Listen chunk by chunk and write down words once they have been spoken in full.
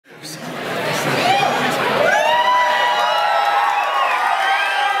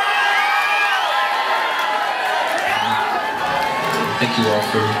Thank you all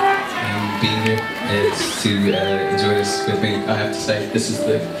for being here to enjoy this with me. I have to say, this is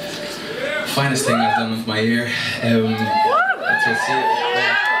the finest thing I've done with my ear. To see it.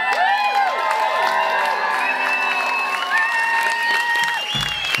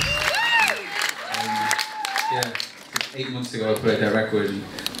 Yeah, 8 months ago I put out that record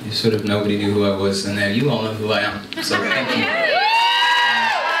and sort of nobody knew who I was, and now you all know who I am. So thank you.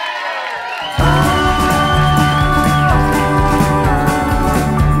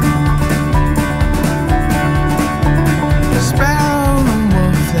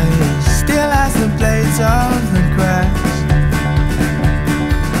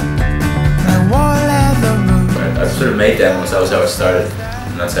 I sort of made demos. That was how it started,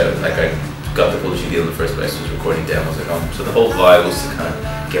 and that's how I got the publishing deal in the first place, was recording demos at home. So the whole vibe was to kind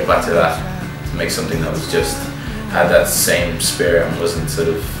of get back to that, to make something that was just had that same spirit and wasn't sort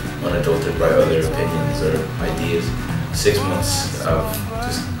of unadulterated by other opinions or ideas. 6 months of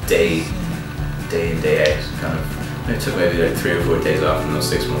just day in, day out, kind of. It took maybe like 3 or 4 days off in those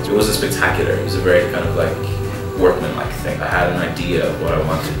 6 months. It wasn't spectacular. It was a very kind of like workman-like thing. I had an idea of what I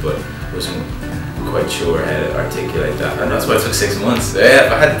wanted, but wasn't quite sure how to articulate that, and that's why it took 6 months. Yeah,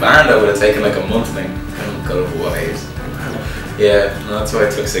 if I had a band, I would have taken like a month. I don't go over ways. Yeah, no, that's why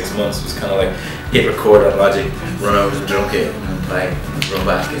it took 6 months. It was kind of like hit record on Logic, run over to drum kit, and then play, and run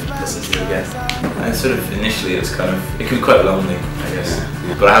back and listen to it again. And sort of initially, it's kind of, it can be quite lonely, I guess.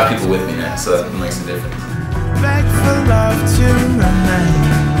 But I have people with me now, so that makes a difference. Beg for love to remain.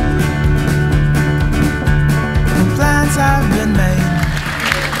 Plans have been made.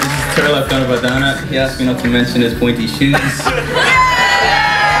 Turtle I've got a bandana. He asked me not to mention his pointy shoes.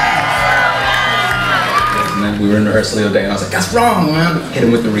 And then we were in rehearsal the other day and I was like, that's wrong, man. Hit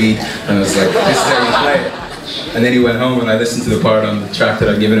him with the reed and I was like, this is how you play it. And then he went home and I listened to the part on the track that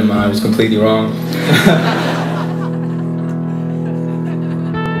I'd given him and I was completely wrong.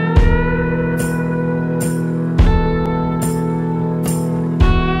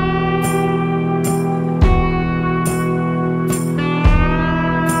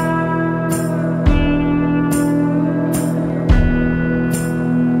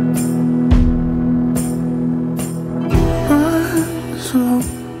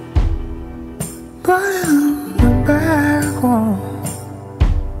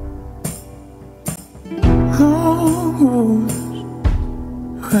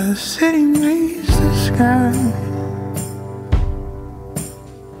 Where the city meets the sky.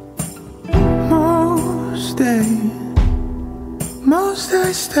 Most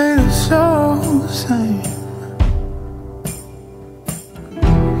days stay the same.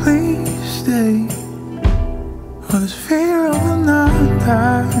 Please stay, or this fear will not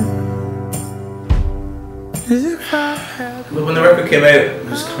die. As if I had. But when the record came out, it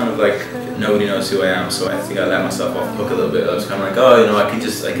was kind of like, nobody knows who I am, so I think I let myself off the hook a little bit. I was kind of like, oh, you know, I can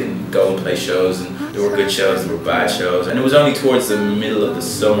go and play shows, and there were good shows, there were bad shows, and it was only towards the middle of the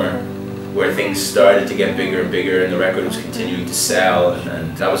summer where things started to get bigger and bigger, and the record was continuing to sell,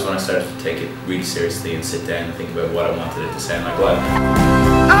 and that was when I started to take it really seriously and sit down and think about what I wanted it to sound like. What?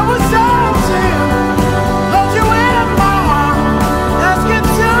 I was down to hold you in my arms, asking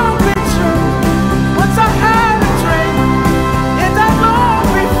to be true. Once I had a dream, and I long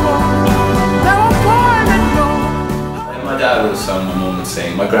before. Now I'm born and known. My dad would have sung, my mum would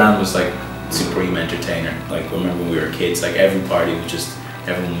sing. My gran was like supreme entertainer. Like, I remember when we were kids, like every party would just,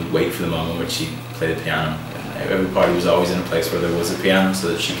 everyone would wait for the moment when she'd play the piano. Every party was always in a place where there was a piano so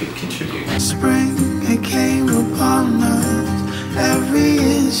that she could contribute. Spring, it came upon us. Every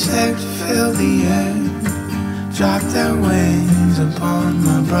insect filled the air. Dropped their wings upon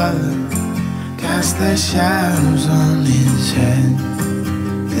my brother. Cast their shadows on his head.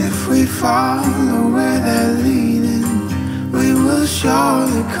 If we follow where they're leading, we will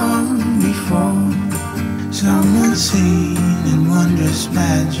surely come before someone seen in wondrous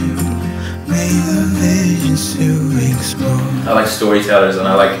magic. May the visions to explore. I like storytellers and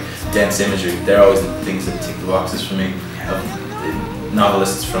I like dense imagery. They're always the things that tick the boxes for me.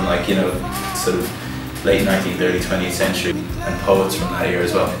 Novelists from, like, you know, sort of late 19th, early 20th century, and poets from that era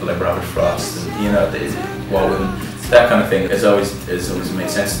as well, people like Robert Frost and, you know, Walden, that kind of thing has always made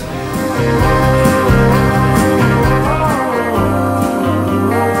sense to me.